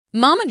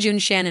Mama June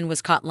Shannon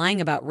was caught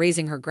lying about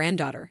raising her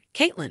granddaughter,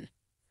 Kaitlyn.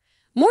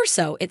 More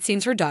so, it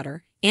seems her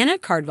daughter, Anna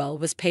Cardwell,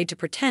 was paid to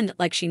pretend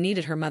like she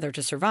needed her mother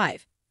to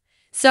survive.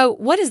 So,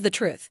 what is the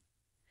truth?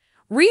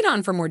 Read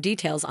on for more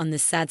details on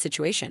this sad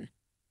situation.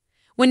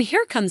 When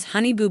Here Comes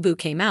Honey Boo Boo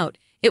came out,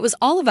 it was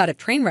all about a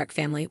train wreck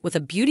family with a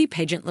beauty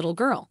pageant little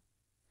girl.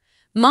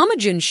 Mama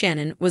June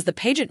Shannon was the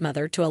pageant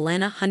mother to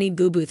Alana Honey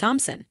Boo Boo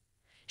Thompson.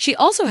 She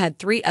also had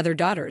 3 other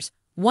daughters,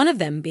 one of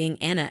them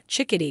being Anna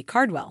Chickadee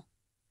Cardwell.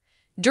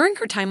 During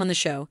her time on the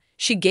show,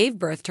 she gave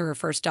birth to her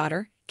first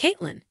daughter,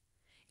 Kaitlyn.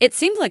 It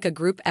seemed like a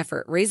group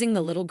effort raising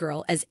the little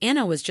girl, as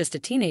Anna was just a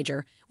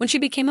teenager when she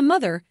became a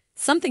mother,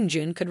 something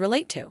June could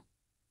relate to.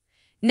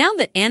 Now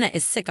that Anna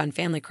is sick on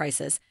family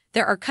crisis,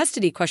 there are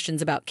custody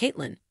questions about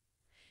Kaitlyn.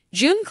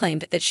 June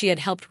claimed that she had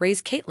helped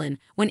raise Kaitlyn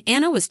when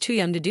Anna was too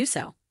young to do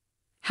so.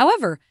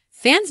 However,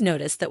 fans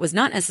noticed that was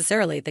not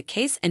necessarily the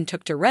case and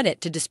took to Reddit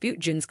to dispute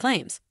June's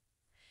claims.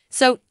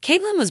 So,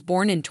 Kaitlyn was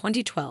born in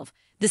 2012,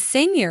 the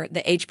same year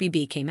the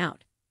HBB came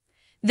out.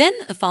 Then,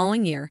 the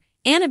following year,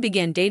 Anna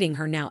began dating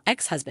her now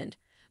ex-husband,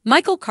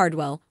 Michael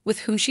Cardwell,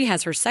 with whom she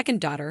has her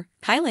second daughter,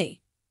 Kaitlyn.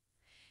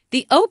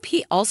 The OP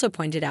also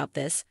pointed out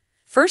this.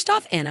 First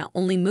off, Anna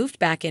only moved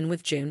back in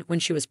with June when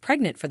she was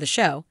pregnant for the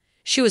show.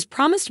 She was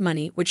promised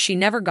money, which she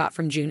never got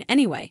from June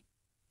anyway.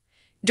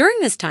 During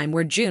this time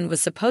where June was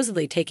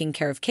supposedly taking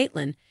care of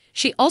Kaitlyn,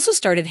 she also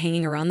started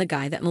hanging around the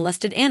guy that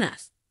molested Anna.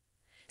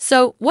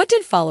 So, what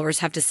did followers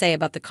have to say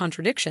about the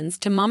contradictions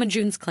to Mama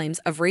June's claims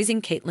of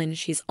raising Kaitlyn?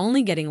 She's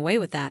only getting away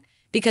with that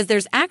because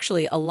there's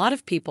actually a lot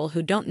of people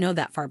who don't know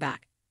that far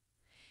back.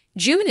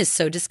 June is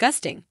so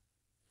disgusting.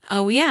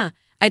 Oh yeah,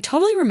 I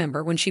totally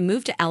remember when she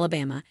moved to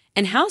Alabama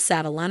and how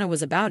sad Alana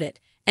was about it,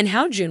 and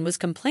how June was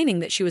complaining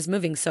that she was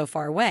moving so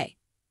far away.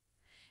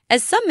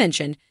 As some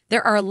mentioned,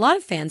 there are a lot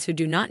of fans who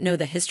do not know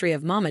the history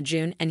of Mama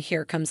June and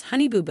Here Comes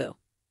Honey Boo Boo.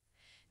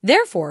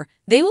 Therefore,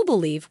 they will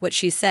believe what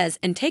she says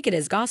and take it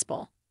as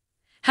gospel.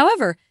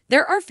 However,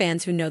 there are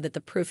fans who know that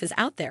the proof is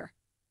out there.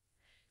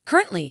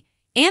 Currently,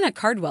 Anna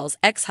Cardwell's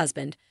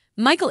ex-husband,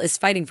 Michael, is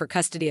fighting for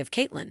custody of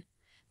Kaitlyn.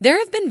 There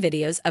have been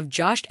videos of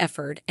Josh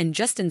Efford and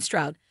Justin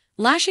Stroud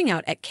lashing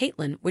out at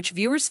Kaitlyn, which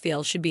viewers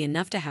feel should be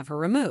enough to have her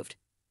removed.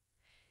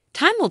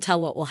 Time will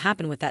tell what will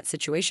happen with that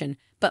situation,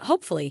 but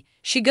hopefully,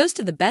 she goes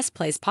to the best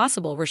place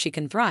possible where she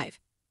can thrive.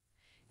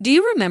 Do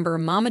you remember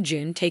Mama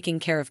June taking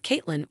care of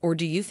Kaitlyn, or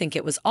do you think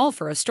it was all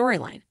for a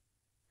storyline?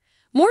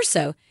 More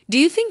so, do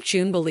you think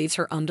June believes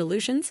her own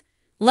delusions?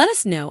 Let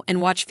us know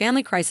and watch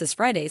Family Crisis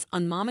Fridays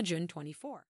on Mama June 24.